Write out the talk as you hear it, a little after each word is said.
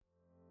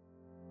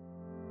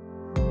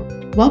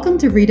Welcome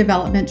to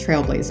Redevelopment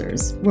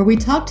Trailblazers, where we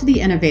talk to the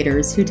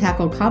innovators who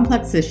tackle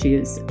complex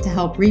issues to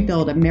help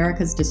rebuild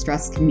America's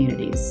distressed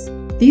communities.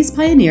 These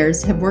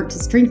pioneers have worked to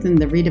strengthen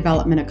the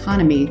redevelopment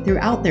economy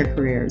throughout their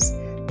careers,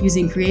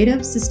 using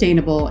creative,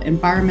 sustainable,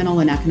 environmental,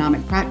 and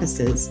economic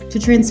practices to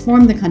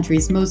transform the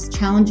country's most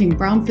challenging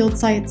brownfield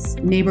sites,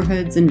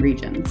 neighborhoods, and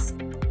regions.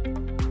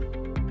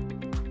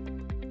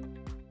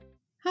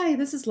 Hi,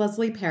 this is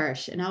Leslie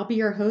Parrish, and I'll be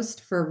your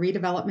host for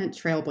Redevelopment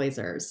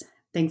Trailblazers.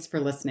 Thanks for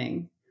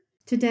listening.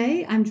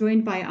 Today, I'm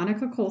joined by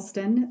Annika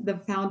Colston, the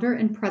founder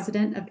and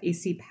president of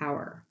AC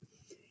Power.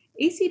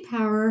 AC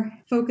Power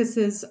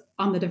focuses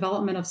on the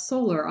development of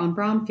solar on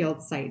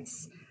brownfield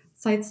sites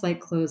like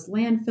closed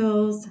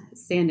landfills,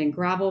 sand and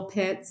gravel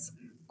pits,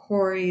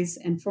 quarries,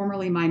 and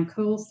formerly mined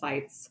coal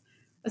sites,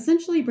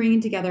 essentially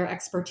bringing together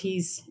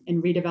expertise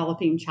in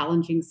redeveloping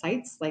challenging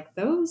sites like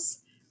those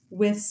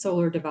with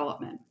solar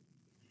development.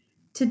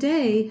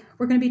 Today,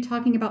 we're going to be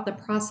talking about the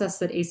process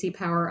that AC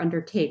Power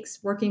undertakes,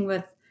 working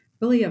with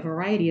really a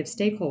variety of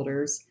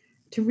stakeholders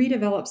to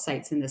redevelop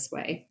sites in this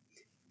way,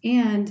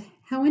 and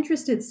how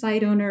interested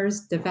site owners,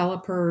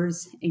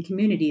 developers, and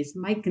communities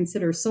might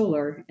consider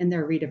solar in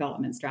their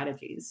redevelopment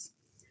strategies.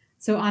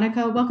 So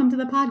Annika, welcome to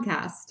the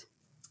podcast.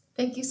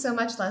 Thank you so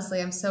much,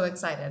 Leslie. I'm so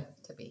excited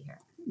to be here.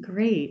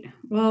 Great.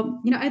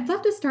 Well, I'd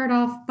love to start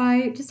off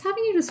by just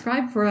having you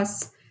describe for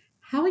us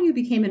how you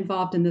became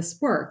involved in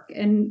this work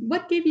and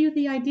what gave you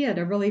the idea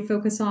to really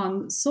focus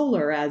on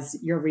solar as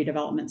your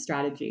redevelopment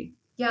strategy.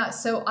 Yeah,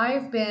 so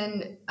I've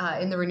been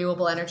in the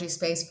renewable energy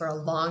space for a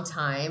long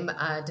time,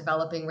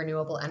 developing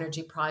renewable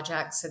energy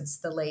projects since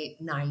the late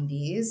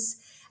 90s.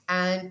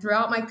 And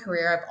throughout my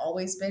career, I've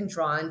always been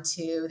drawn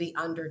to the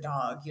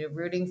underdog,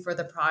 rooting for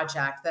the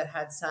project that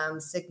had some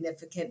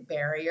significant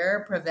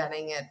barrier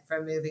preventing it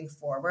from moving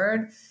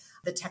forward.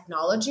 The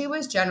technology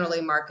was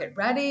generally market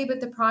ready, but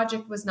the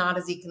project was not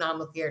as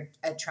economically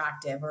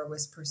attractive or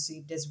was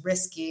perceived as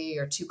risky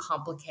or too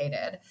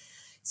complicated.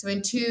 So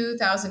in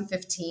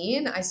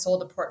 2015, I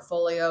sold a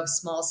portfolio of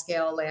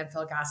small-scale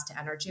landfill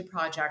gas-to-energy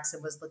projects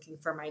and was looking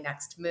for my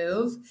next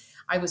move.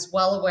 I was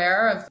well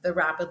aware of the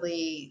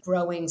rapidly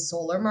growing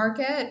solar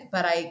market,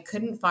 but I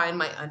couldn't find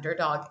my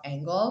underdog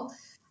angle.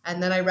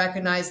 And then I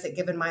recognized that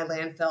given my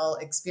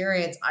landfill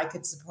experience, I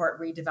could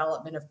support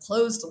redevelopment of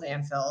closed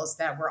landfills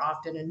that were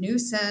often a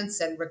nuisance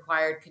and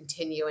required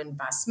continued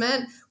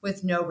investment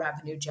with no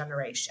revenue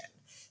generation.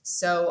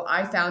 So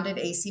I founded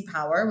AC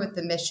Power with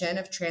the mission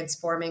of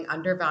transforming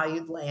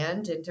undervalued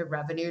land into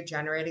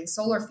revenue-generating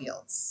solar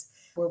fields.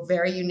 We're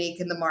very unique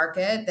in the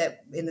market,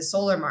 that in the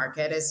solar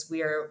market, as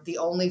we are the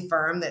only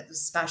firm that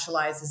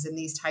specializes in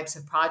these types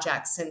of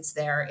projects since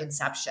their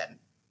inception.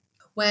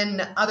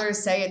 When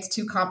others say it's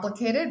too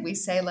complicated, we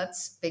say,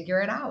 let's figure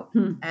it out.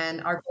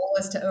 And our goal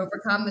is to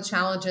overcome the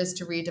challenges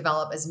to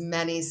redevelop as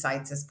many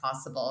sites as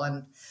possible.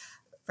 And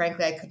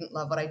frankly, I couldn't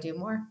love what I do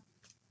more.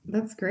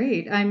 That's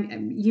great.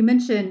 You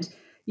mentioned,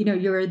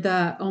 you're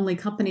the only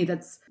company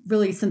that's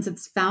really, since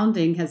its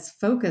founding, has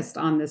focused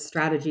on this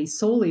strategy,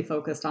 solely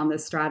focused on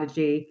this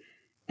strategy.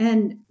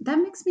 And that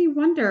makes me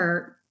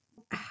wonder,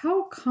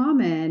 how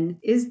common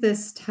is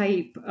this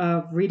type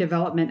of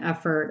redevelopment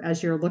effort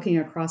as you're looking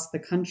across the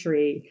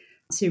country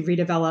to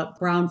redevelop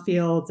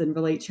brownfields and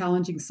really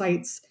challenging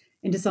sites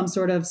into some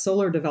sort of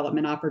solar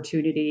development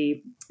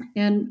opportunity?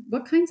 And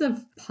what kinds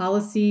of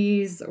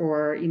policies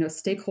or,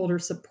 stakeholder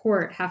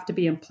support have to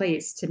be in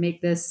place to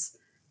make this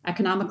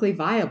economically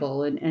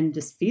viable and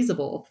just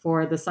feasible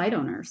for the site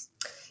owners?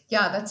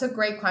 Yeah, that's a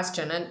great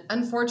question. And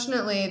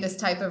unfortunately, this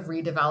type of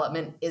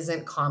redevelopment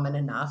isn't common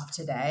enough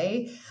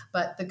today.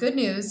 But the good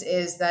news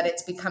is that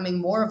it's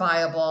becoming more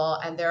viable,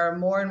 and there are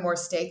more and more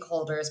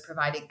stakeholders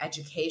providing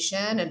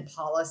education and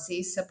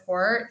policy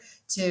support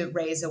to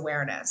raise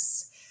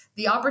awareness.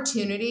 The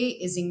opportunity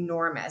is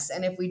enormous.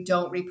 And if we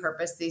don't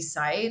repurpose these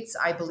sites,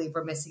 I believe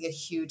we're missing a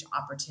huge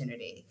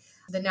opportunity.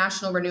 The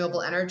National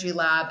Renewable Energy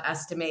Lab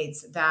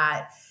estimates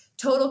that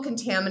total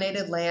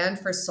contaminated land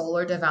for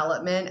solar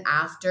development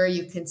after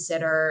you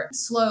consider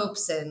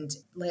slopes and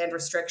land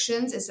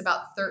restrictions is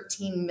about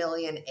 13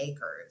 million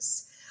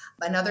acres.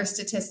 Another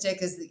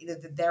statistic is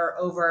that there are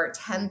over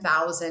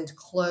 10,000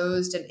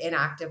 closed and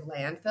inactive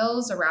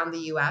landfills around the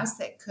U.S.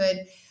 that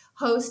could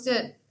host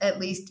at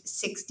least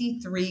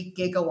 63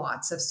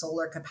 gigawatts of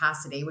solar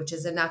capacity, which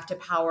is enough to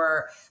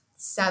power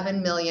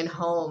 7 million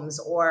homes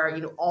or,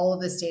 all of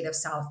the state of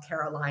South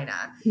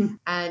Carolina.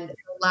 And the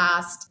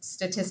last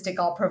statistic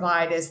I'll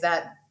provide is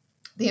that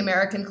the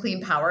American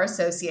Clean Power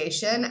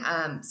Association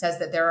says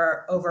that there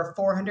are over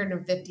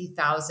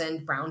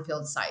 450,000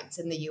 brownfield sites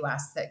in the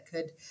U.S. that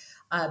could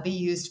be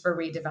used for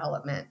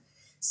redevelopment.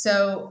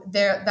 So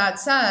that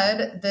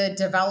said, the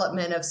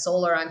development of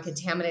solar on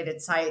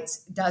contaminated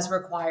sites does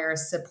require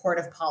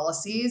supportive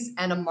policies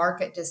and a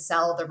market to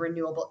sell the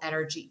renewable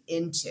energy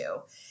into.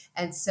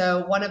 And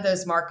so one of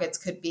those markets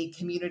could be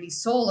community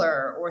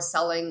solar or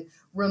selling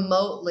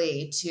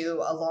remotely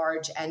to a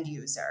large end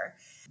user.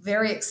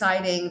 very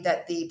exciting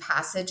that the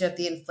passage of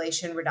the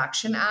Inflation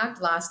Reduction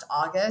Act last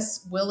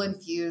August will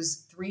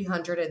infuse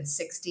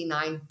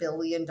 $369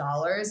 billion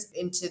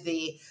into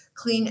the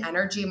clean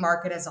energy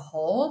market as a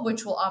whole,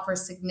 which will offer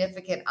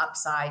significant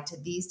upside to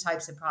these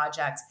types of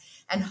projects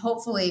and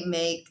hopefully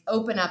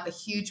open up a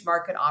huge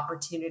market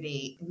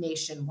opportunity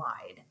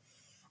nationwide.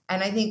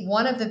 And I think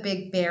one of the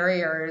big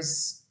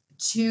barriers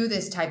to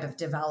this type of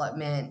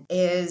development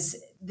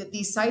is that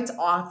these sites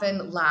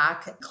often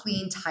lack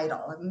clean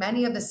title.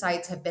 Many of the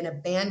sites have been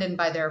abandoned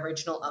by their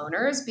original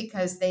owners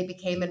because they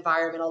became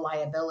environmental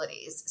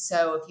liabilities.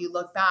 So if you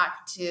look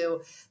back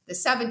to the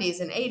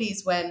 70s and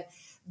 80s when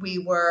we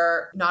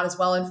were not as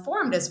well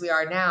informed as we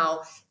are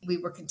now, we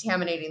were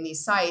contaminating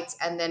these sites.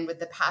 And then with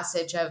the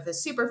passage of the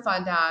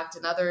Superfund Act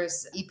and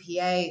others,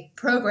 EPA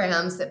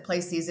programs that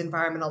place these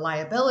environmental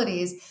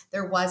liabilities,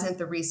 there wasn't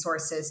the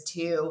resources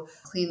to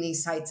clean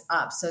these sites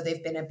up. So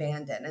they've been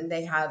abandoned and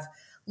they have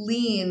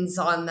liens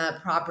on the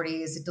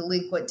properties,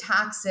 delinquent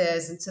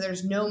taxes. And so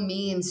there's no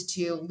means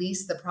to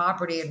lease the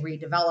property and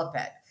redevelop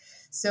it.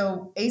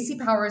 So AC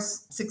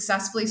Power's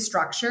successfully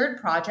structured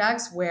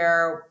projects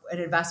where an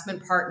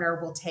investment partner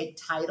will take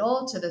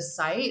title to the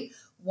site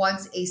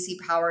once AC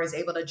Power is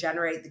able to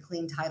generate the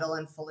clean title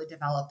and fully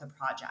develop the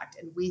project.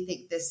 And we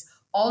think this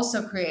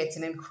also creates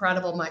an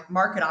incredible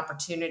market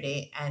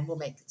opportunity and will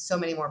make so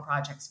many more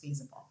projects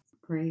feasible.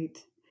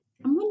 Great.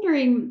 I'm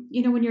wondering,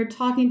 when you're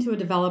talking to a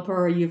developer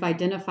or you've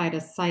identified a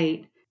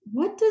site,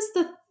 what does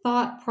the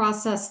thought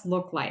process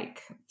look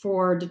like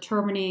for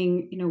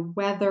determining,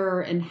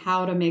 whether and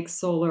how to make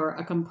solar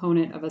a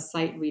component of a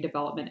site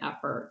redevelopment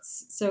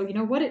efforts? So,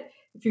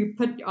 if you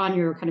put on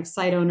your kind of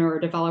site owner or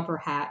developer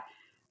hat,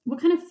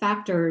 what kind of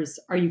factors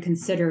are you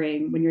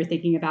considering when you're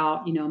thinking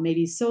about,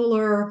 maybe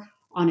solar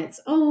on its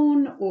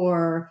own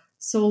or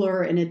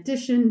solar in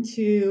addition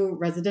to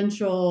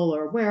residential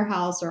or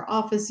warehouse or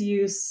office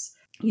use?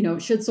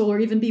 Should solar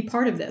even be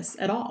part of this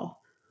at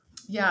all?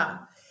 Yeah.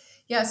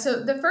 Yeah.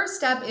 So the first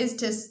step is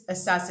to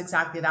assess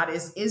exactly that.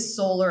 Is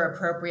solar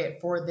appropriate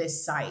for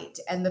this site?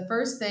 And the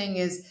first thing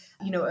is,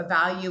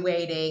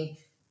 evaluating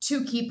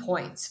two key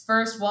points.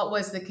 First, what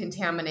was the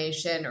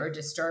contamination or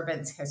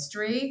disturbance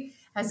history?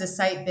 Has the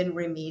site been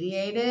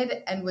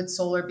remediated? And would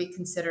solar be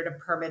considered a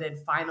permitted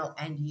final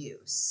end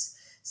use?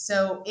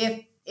 So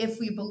if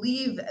we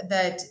believe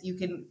that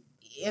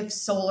if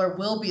solar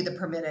will be the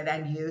permitted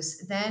end use,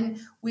 then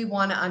we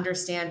want to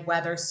understand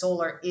whether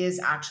solar is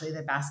actually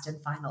the best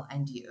and final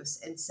end use.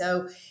 And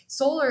so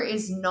solar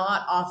is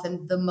not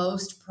often the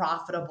most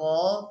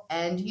profitable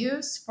end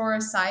use for a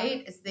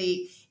site. It's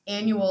the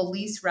annual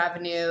lease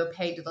revenue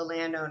paid to the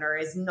landowner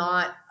is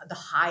not the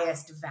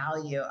highest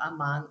value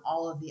among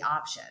all of the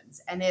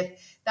options. And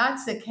if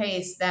that's the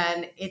case,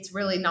 then it's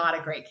really not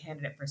a great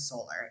candidate for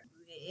solar.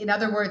 In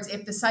other words,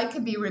 if the site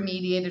can be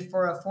remediated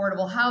for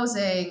affordable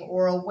housing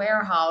or a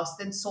warehouse,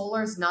 then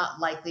solar is not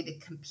likely to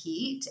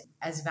compete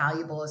as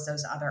valuable as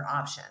those other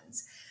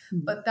options.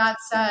 But that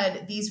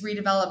said, these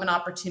redevelopment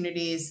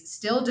opportunities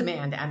still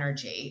demand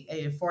energy.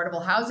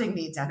 Affordable housing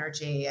needs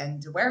energy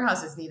and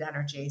warehouses need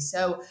energy.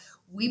 So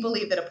we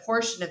believe that a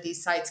portion of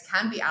these sites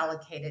can be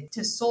allocated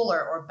to solar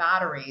or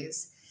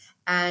batteries.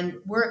 And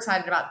we're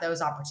excited about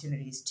those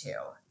opportunities too.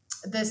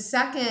 The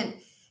second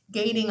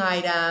gating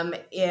item,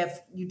 if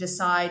you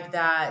decide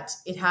that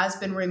it has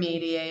been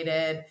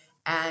remediated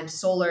and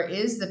solar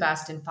is the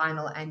best and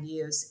final end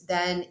use,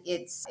 then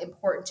it's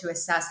important to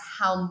assess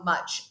how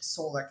much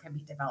solar can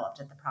be developed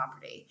at the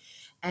property.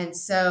 And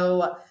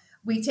so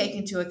we take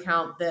into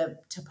account the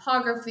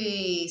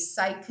topography,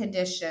 site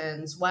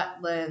conditions,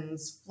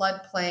 wetlands,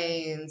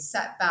 floodplains,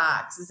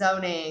 setbacks,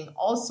 zoning,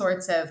 all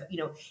sorts of,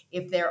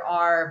 if there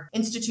are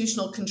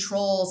institutional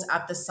controls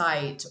at the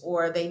site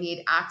or they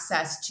need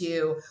access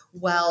to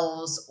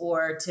wells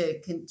or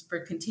for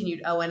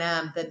continued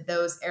O&M, then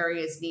those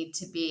areas need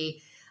to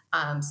be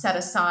set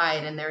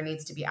aside and there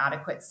needs to be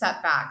adequate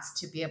setbacks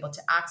to be able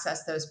to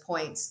access those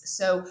points.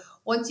 So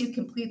once you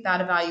complete that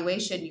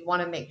evaluation, you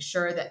want to make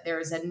sure that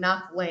there's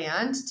enough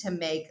land to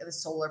make the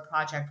solar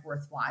project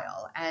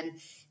worthwhile. And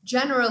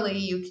generally,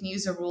 you can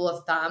use a rule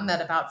of thumb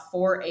that about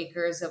 4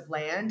 acres of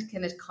land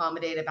can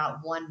accommodate about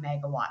 1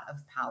 megawatt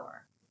of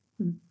power.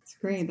 That's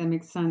great. That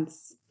makes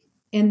sense.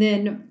 And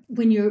then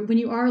when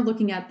you are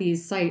looking at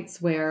these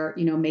sites where,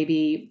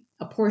 maybe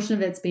a portion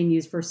of it's being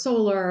used for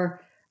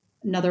solar,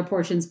 another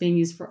portion is being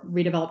used for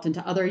redeveloped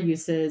into other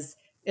uses,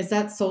 is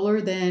that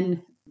solar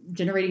then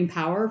generating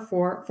power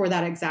for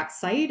that exact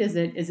site? Is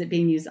it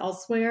being used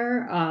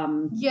elsewhere?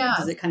 Yeah.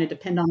 Does it kind of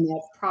depend on the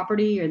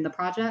property and the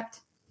project?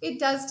 It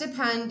does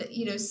depend,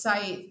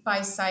 site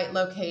by site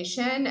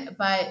location,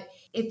 but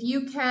if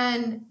you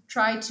can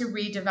try to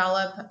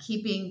redevelop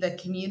keeping the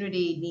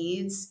community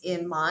needs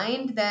in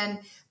mind,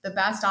 then the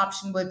best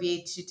option would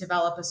be to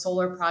develop a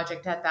solar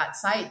project at that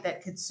site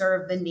that could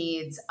serve the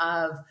needs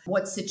of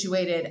what's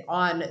situated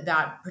on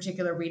that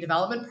particular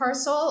redevelopment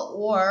parcel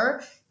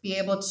or be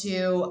able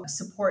to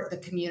support the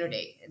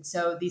community. And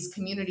so these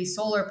community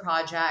solar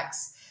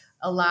projects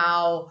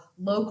allow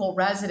local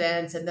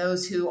residents and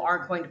those who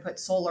aren't going to put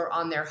solar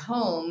on their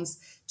homes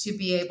to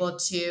be able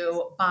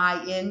to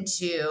buy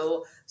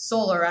into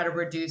solar at a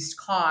reduced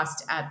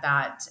cost at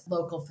that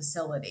local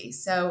facility.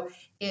 So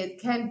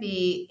it can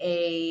be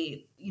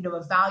a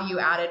value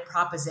added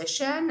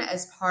proposition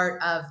as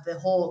part of the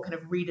whole kind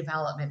of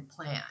redevelopment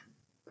plan.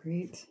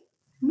 Great.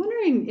 I'm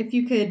wondering if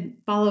you could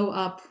follow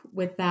up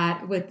with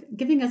that, with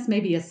giving us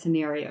maybe a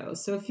scenario.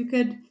 So if you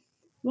could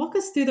walk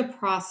us through the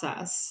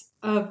process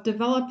of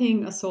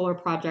developing a solar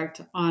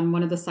project on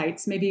one of the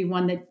sites, maybe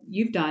one that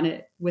you've done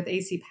it with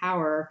AC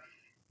Power,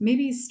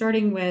 maybe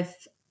starting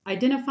with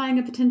identifying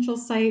a potential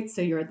site.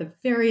 So you're at the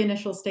very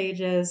initial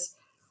stages,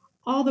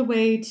 all the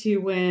way to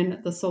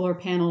when the solar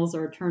panels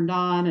are turned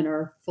on and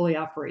are fully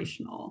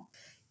operational.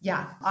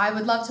 Yeah, I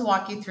would love to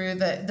walk you through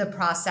the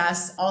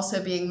process,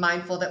 also being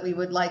mindful that we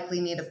would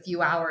likely need a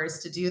few hours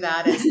to do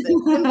that as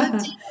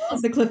the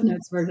the Cliff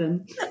Notes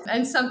version.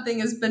 And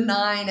something as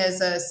benign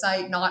as a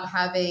site not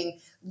having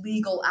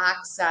legal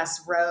access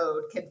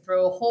road can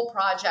throw a whole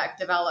project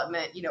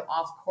development,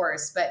 off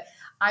course. But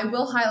I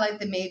will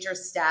highlight the major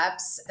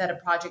steps that a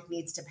project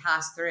needs to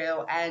pass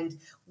through, and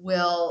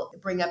will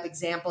bring up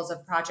examples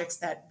of projects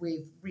that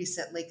we've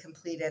recently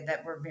completed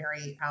that we're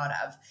very proud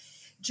of.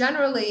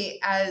 Generally,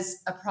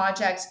 as a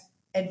project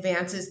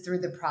advances through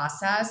the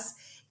process,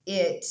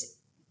 it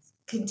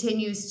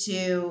continues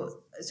to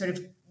sort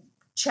of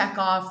check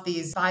off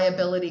these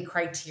viability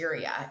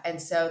criteria.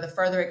 And so the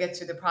further it gets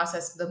through the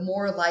process, the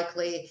more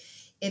likely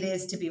it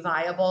is to be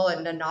viable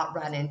and to not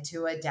run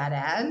into a dead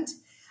end.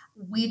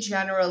 We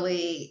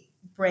generally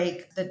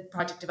break the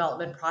project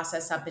development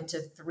process up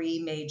into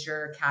three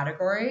major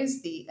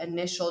categories: the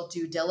initial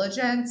due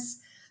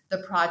diligence, the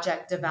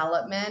project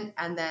development,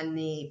 and then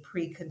the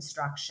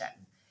pre-construction.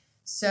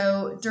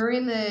 So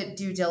during the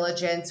due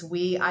diligence,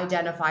 we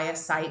identify a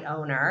site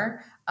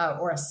owner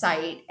or a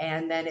site,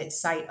 and then its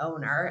site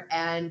owner.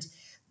 And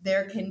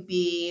there can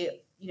be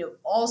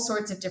all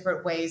sorts of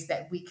different ways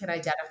that we can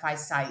identify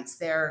sites.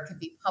 There could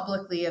be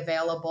publicly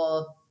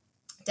available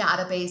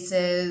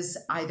databases,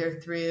 either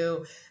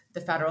through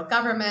the federal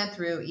government,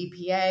 through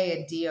EPA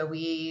and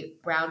DOE,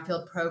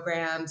 Brownfield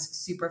programs,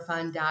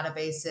 Superfund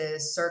databases,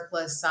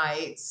 surplus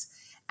sites.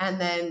 And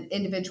then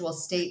individual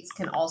states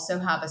can also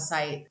have a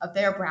site of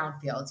their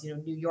brownfields.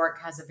 New York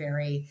has a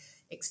very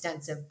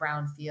extensive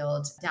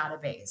brownfield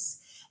database.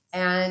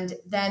 And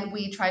then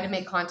we try to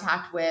make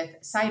contact with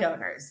site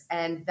owners.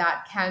 And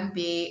that can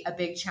be a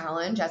big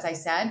challenge, as I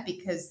said,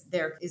 because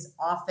there is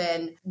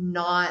often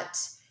not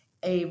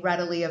a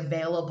readily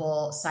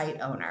available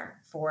site owner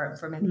for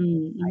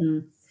many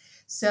sites.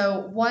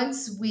 So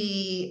once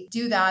we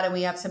do that and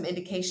we have some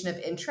indication of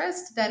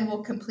interest, then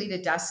we'll complete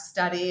a desk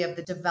study of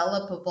the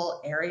developable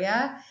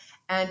area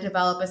and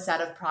develop a set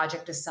of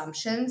project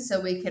assumptions so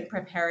we can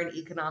prepare an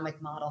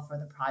economic model for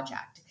the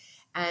project.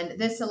 And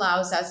this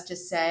allows us to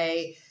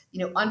say,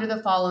 under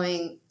the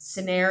following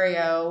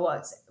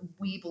scenario,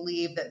 we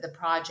believe that the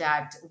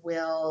project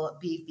will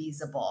be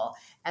feasible.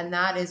 And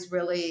that is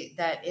really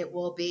that it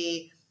will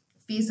be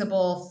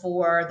feasible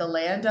for the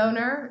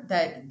landowner,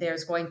 that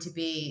there's going to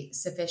be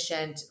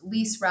sufficient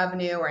lease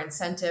revenue or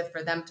incentive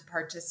for them to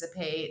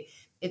participate.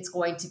 It's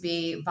going to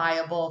be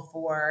viable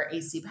for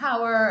AC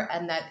Power,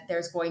 and that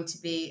there's going to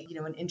be,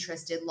 an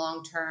interested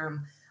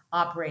long-term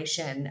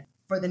operation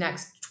for the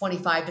next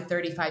 25 to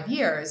 35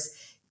 years.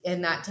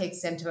 And that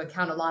takes into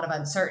account a lot of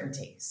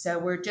uncertainty. So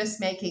we're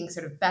just making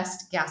sort of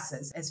best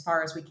guesses as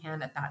far as we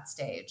can at that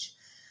stage.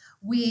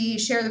 We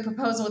share the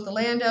proposal with the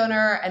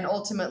landowner, and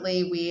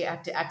ultimately we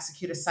have to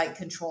execute a site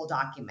control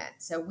document.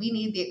 So we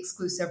need the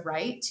exclusive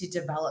right to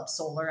develop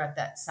solar at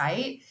that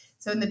site.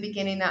 So in the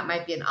beginning, that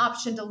might be an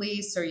option to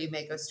lease, or you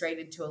may go straight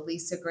into a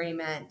lease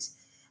agreement.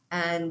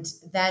 And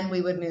then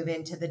we would move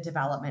into the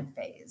development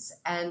phase.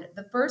 And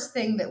the first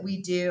thing that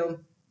we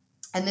do,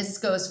 and this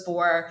goes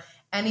for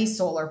any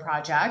solar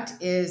project,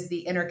 is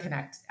the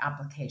interconnect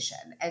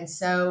application. And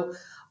so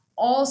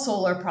all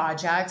solar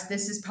projects,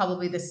 this is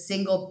probably the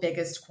single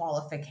biggest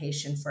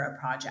qualification for a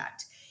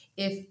project.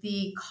 If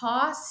the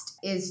cost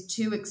is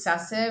too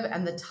excessive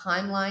and the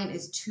timeline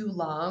is too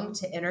long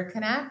to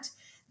interconnect,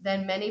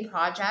 then many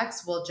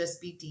projects will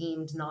just be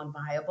deemed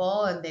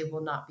non-viable and they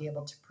will not be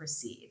able to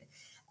proceed.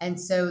 And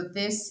so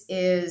this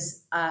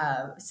is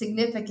a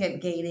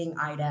significant gating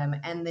item,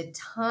 and the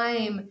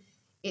time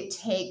it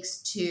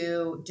takes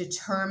to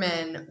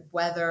determine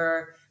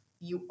whether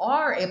you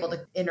are able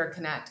to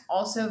interconnect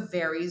also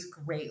varies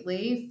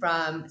greatly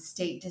from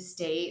state to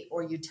state,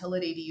 or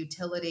utility to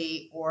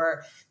utility,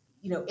 or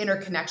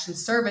interconnection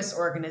service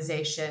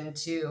organization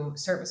to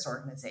service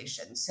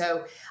organization.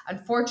 So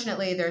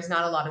unfortunately, there's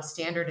not a lot of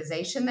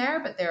standardization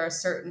there, but there are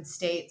certain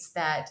states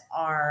that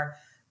are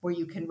where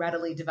you can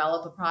readily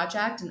develop a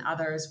project, and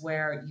others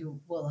where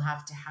you will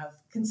have to have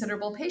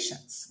considerable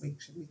patience, we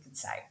could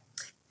say.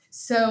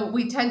 So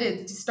we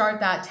tended to start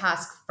that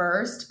task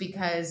first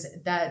because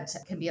that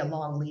can be a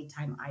long lead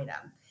time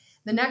item.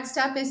 The next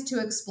step is to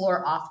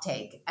explore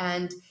offtake.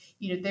 And,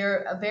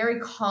 they're a very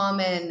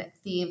common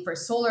theme for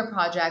solar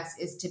projects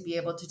is to be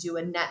able to do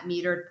a net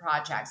metered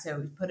project. So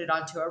we put it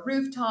onto a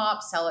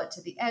rooftop, sell it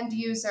to the end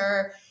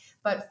user.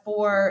 But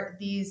for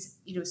these,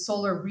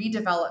 solar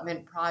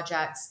redevelopment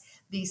projects,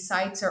 these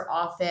sites are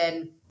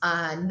often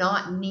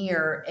not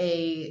near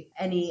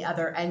any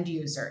other end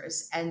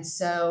users. And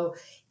so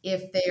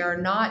if they are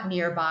not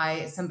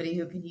nearby somebody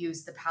who can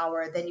use the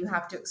power, then you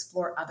have to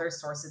explore other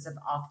sources of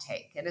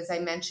offtake. And as I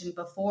mentioned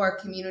before,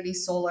 community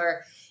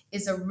solar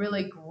is a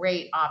really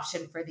great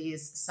option for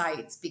these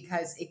sites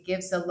because it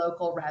gives the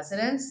local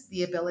residents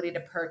the ability to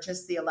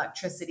purchase the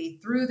electricity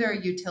through their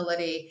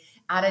utility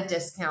at a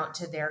discount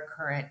to their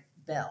current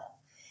bill.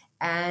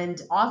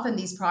 And often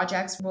these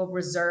projects will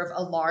reserve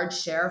a large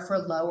share for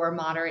low or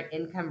moderate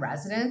income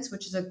residents,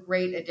 which is a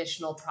great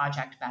additional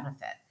project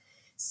benefit.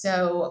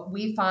 So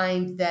we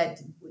find that,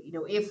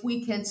 if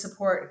we can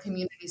support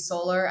community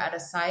solar at a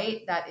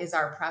site, that is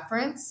our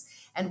preference.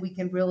 And we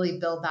can really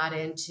build that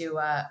into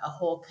a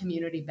whole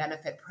community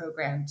benefit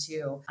program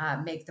to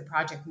make the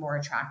project more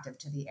attractive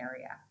to the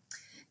area.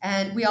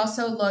 And we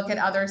also look at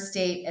other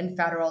state and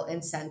federal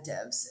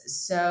incentives.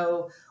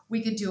 So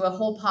we could do a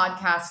whole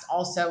podcast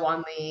also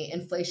on the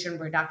Inflation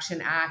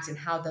Reduction Act and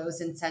how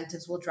those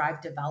incentives will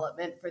drive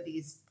development for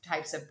these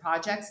types of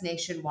projects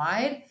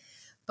nationwide.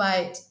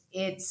 But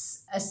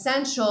it's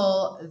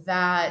essential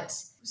that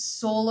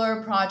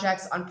solar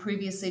projects on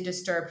previously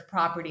disturbed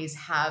properties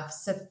have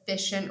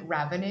sufficient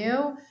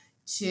revenue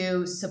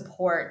to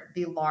support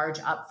the large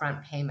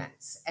upfront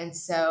payments. And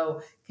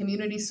so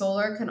community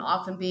solar can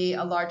often be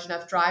a large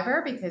enough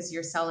driver because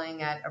you're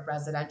selling at a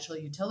residential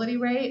utility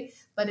rate.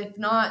 But if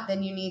not,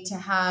 then you need to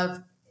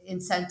have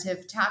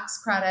incentive tax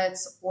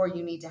credits or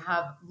you need to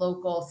have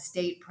local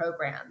state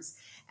programs.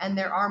 And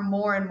there are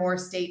more and more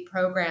state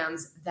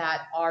programs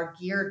that are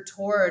geared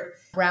toward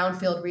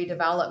brownfield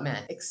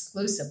redevelopment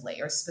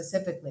exclusively or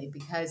specifically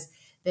because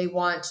they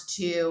want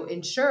to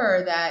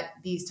ensure that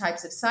these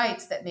types of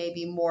sites that may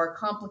be more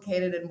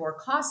complicated and more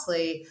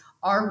costly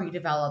are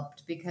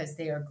redeveloped because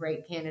they are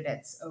great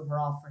candidates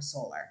overall for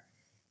solar.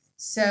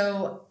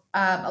 So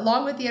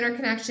along with the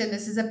interconnection,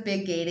 this is a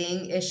big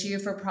gating issue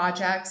for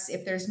projects.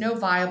 If there's no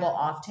viable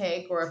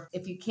offtake or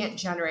if you can't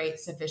generate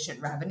sufficient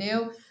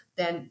revenue,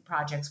 then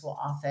projects will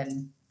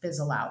often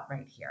fizzle out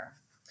right here.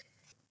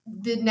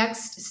 The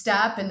next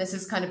step, and this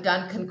is kind of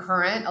done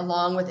concurrent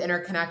along with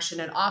interconnection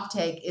and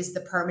offtake, is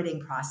the permitting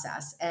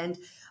process. And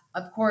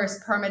of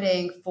course,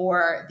 permitting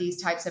for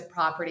these types of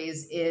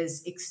properties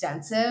is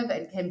extensive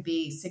and can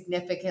be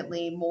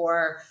significantly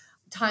more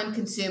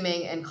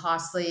time-consuming and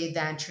costly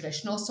than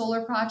traditional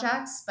solar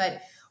projects.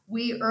 But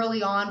we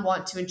early on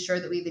want to ensure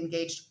that we've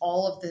engaged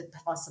all of the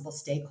possible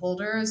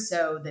stakeholders,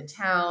 so the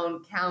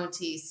town,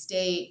 county,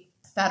 state,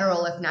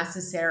 federal if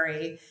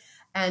necessary.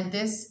 And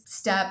this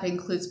step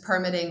includes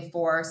permitting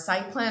for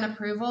site plan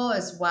approval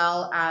as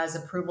well as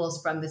approvals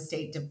from the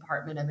State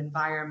Department of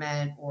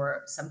Environment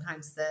or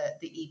sometimes the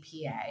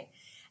EPA.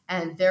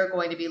 And they're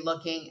going to be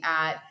looking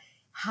at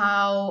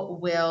how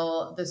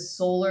will the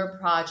solar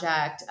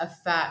project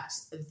affect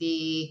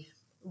the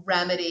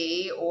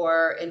remedy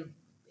or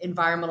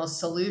environmental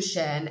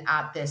solution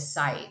at this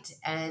site.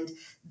 And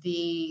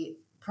the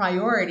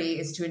priority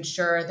is to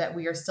ensure that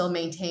we are still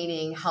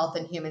maintaining health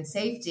and human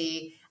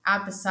safety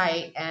at the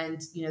site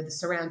and the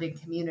surrounding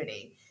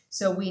community.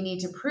 So we need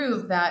to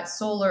prove that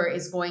solar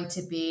is going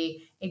to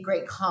be a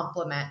great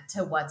complement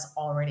to what's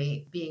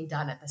already being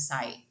done at the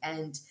site.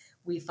 And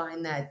we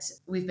find that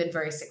we've been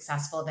very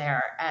successful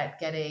there at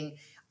getting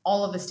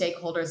all of the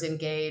stakeholders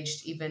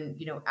engaged, even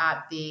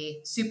at the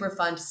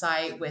Superfund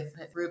site with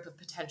a group of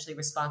potentially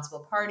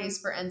responsible parties,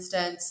 for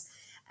instance,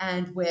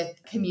 and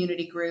with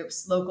community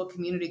groups, local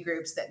community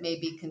groups that may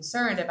be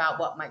concerned about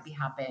what might be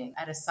happening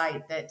at a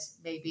site that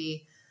may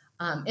be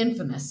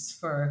infamous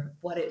for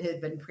what it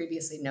had been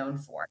previously known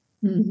for.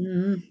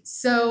 Mm-hmm.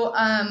 So,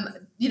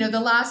 the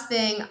last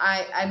thing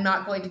I'm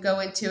not going to go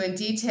into in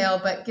detail,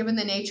 but given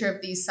the nature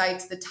of these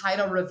sites, the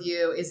title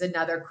review is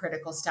another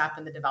critical step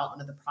in the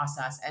development of the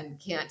process, and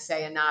can't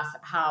say enough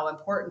how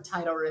important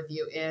title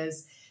review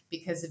is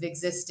because of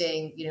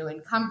existing,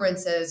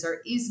 encumbrances or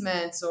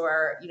easements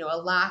or, a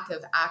lack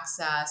of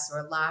access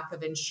or lack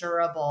of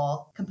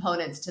insurable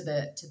components to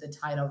the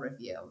title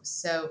review.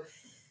 So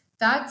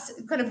that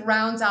kind of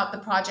rounds out the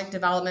project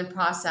development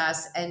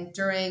process. And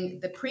during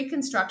the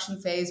pre-construction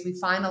phase, we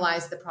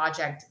finalize the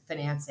project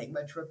financing,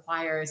 which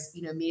requires,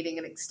 meeting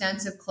an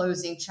extensive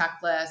closing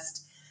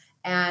checklist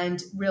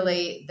and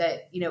really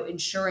that,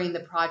 ensuring the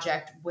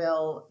project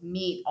will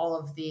meet all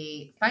of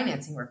the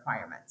financing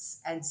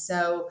requirements. And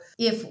so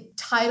if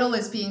title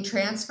is being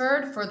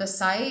transferred for the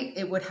site,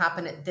 it would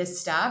happen at this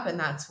step. And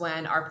that's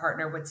when our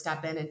partner would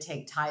step in and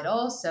take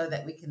title so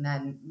that we can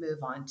then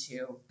move on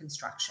to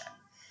construction.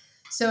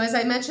 So as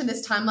I mentioned,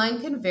 this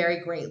timeline can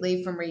vary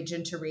greatly from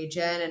region to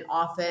region, and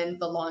often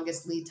the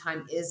longest lead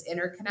time is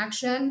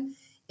interconnection.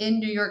 In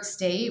New York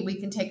State, we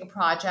can take a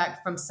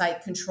project from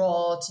site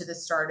control to the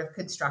start of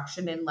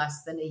construction in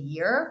less than a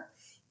year.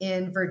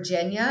 In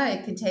Virginia,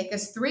 it can take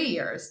us 3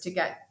 years to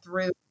get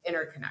through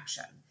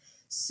interconnection.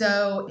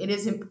 So it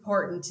is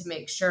important to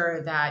make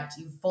sure that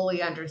you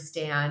fully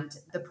understand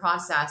the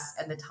process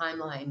and the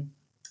timeline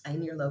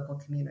in your local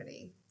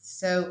community.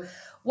 So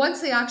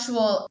once the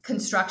actual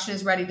construction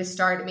is ready to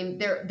start, I mean,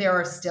 there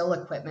are still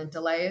equipment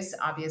delays.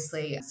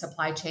 Obviously,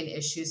 supply chain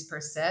issues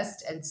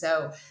persist. And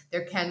so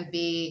there can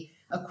be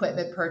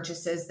equipment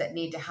purchases that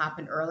need to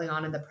happen early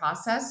on in the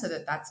process so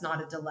that that's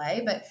not a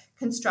delay. But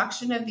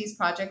construction of these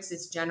projects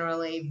is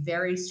generally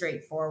very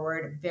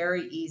straightforward,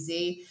 very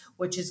easy,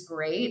 which is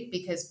great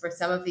because for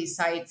some of these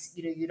sites,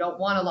 you don't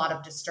want a lot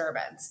of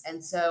disturbance.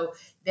 And so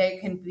they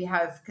can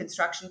have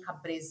construction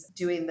companies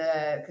doing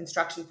the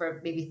construction for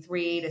maybe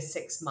 3 to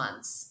 6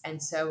 months.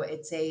 And so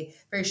it's a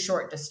very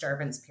short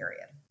disturbance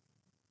period.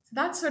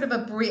 That's sort of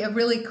a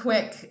really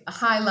quick,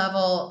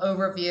 high-level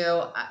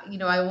overview.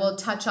 I will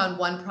touch on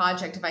one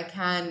project, if I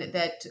can,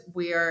 that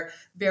we're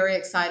very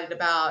excited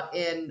about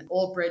in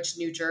Old Bridge,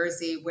 New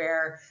Jersey,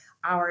 where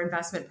our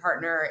investment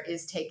partner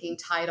is taking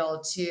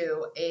title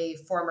to a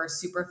former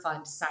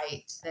Superfund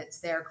site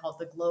that's there called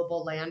the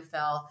Global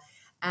Landfill.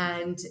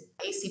 And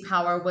AC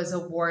Power was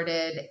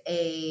awarded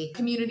a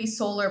Community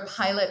Solar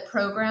Pilot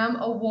Program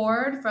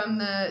award from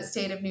the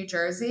state of New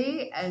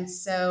Jersey. And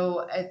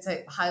so it's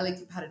a highly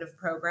competitive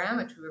program,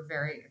 which we were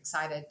very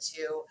excited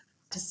to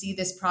see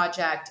this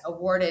project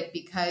awarded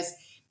because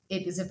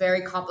it is a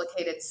very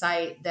complicated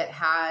site that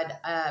had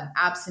an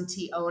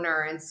absentee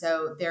owner. And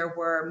so there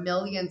were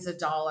millions of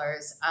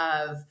dollars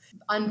of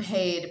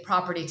unpaid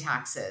property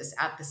taxes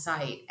at the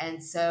site.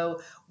 And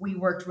so we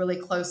worked really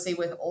closely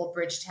with Old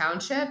Bridge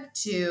Township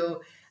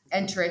to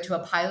enter into a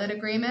pilot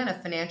agreement, a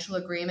financial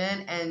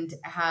agreement, and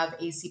have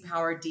AC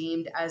Power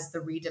deemed as the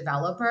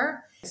redeveloper.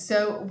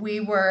 So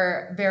we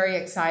were very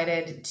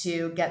excited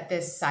to get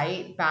this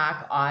site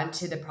back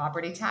onto the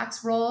property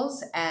tax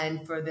rolls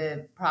and for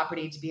the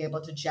property to be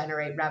able to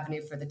generate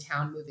revenue for the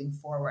town moving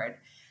forward.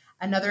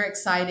 Another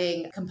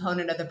exciting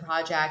component of the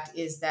project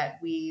is that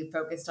we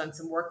focused on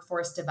some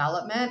workforce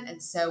development.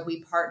 And so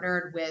we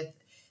partnered with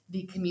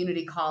the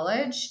community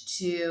college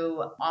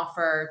to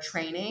offer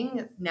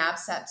training,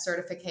 NABCEP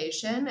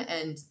certification,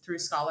 and through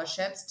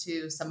scholarships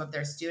to some of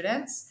their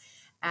students.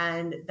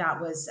 And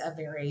that was a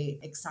very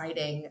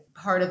exciting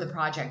part of the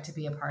project to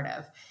be a part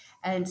of.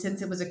 And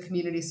since it was a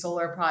community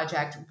solar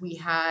project, we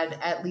had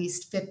at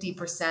least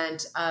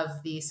 50%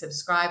 of the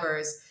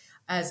subscribers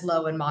as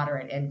low and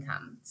moderate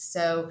income.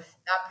 So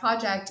that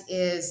project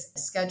is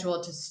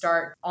scheduled to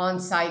start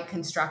on-site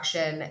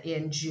construction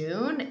in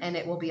June, and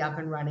it will be up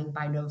and running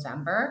by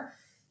November.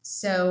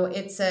 So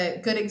it's a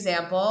good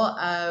example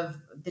of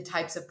the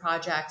types of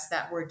projects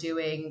that we're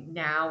doing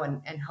now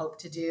and hope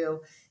to do,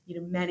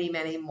 many,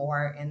 many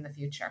more in the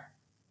future.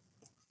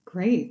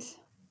 Great.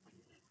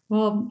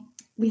 Well,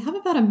 we have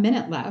about a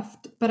minute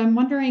left, but I'm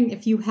wondering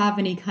if you have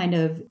any kind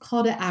of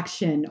call to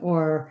action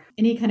or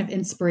any kind of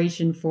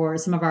inspiration for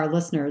some of our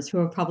listeners who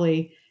have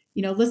probably,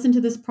 listened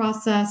to this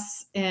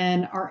process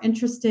and are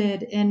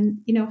interested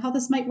in, how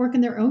this might work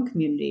in their own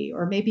community,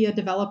 or maybe a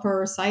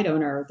developer or site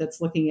owner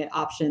that's looking at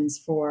options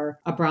for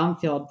a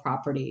brownfield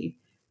property.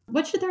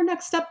 What should their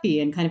next step be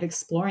in kind of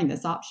exploring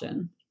this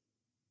option?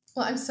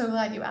 Well, I'm so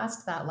glad you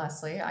asked that,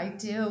 Leslie. I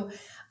do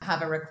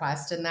have a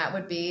request, and that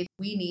would be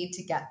we need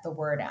to get the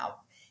word out.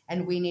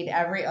 And we need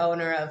every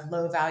owner of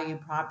low-value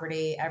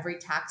property, every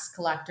tax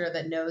collector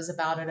that knows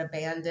about an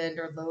abandoned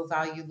or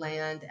low-value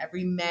land,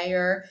 every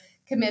mayor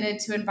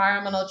committed to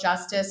environmental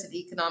justice and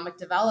economic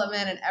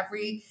development, and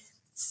every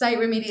site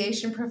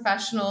remediation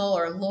professional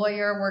or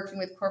lawyer working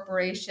with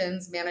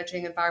corporations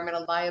managing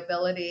environmental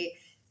liability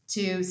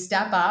to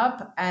step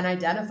up and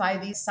identify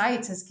these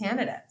sites as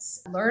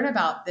candidates. Learn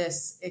about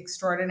this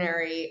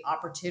extraordinary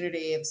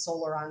opportunity of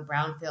solar on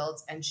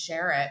brownfields and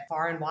share it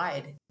far and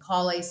wide.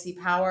 Call AC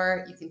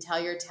Power. You can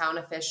tell your town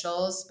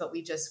officials, but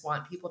we just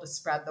want people to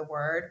spread the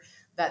word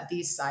that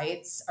these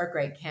sites are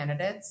great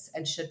candidates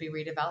and should be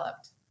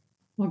redeveloped.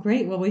 Well,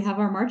 great. Well, we have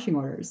our marching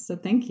orders. So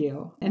thank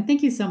you. And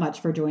thank you so much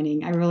for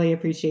joining. I really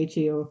appreciate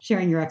you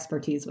sharing your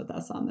expertise with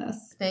us on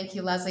this. Thank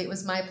you, Leslie. It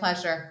was my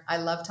pleasure. I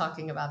love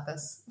talking about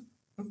this.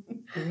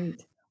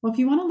 Great. Well, if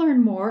you want to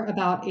learn more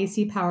about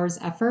AC Power's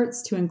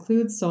efforts to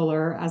include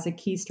solar as a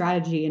key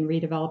strategy in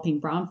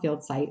redeveloping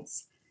brownfield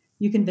sites,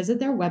 you can visit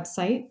their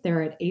website.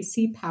 They're at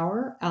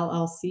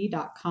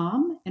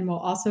acpowerllc.com, and we'll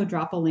also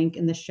drop a link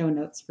in the show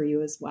notes for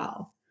you as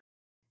well.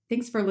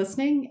 Thanks for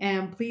listening,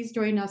 and please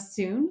join us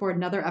soon for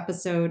another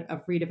episode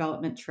of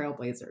Redevelopment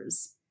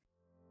Trailblazers.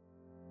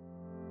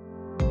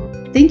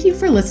 Thank you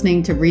for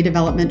listening to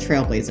Redevelopment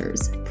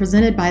Trailblazers,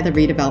 presented by the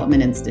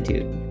Redevelopment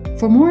Institute.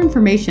 For more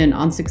information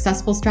on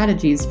successful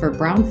strategies for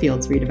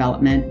brownfields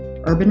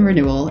redevelopment, urban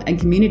renewal, and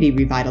community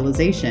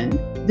revitalization,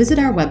 visit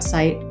our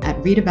website at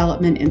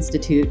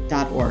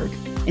redevelopmentinstitute.org.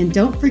 And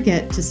don't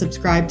forget to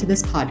subscribe to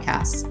this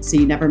podcast so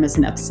you never miss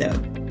an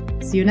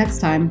episode. See you next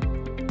time.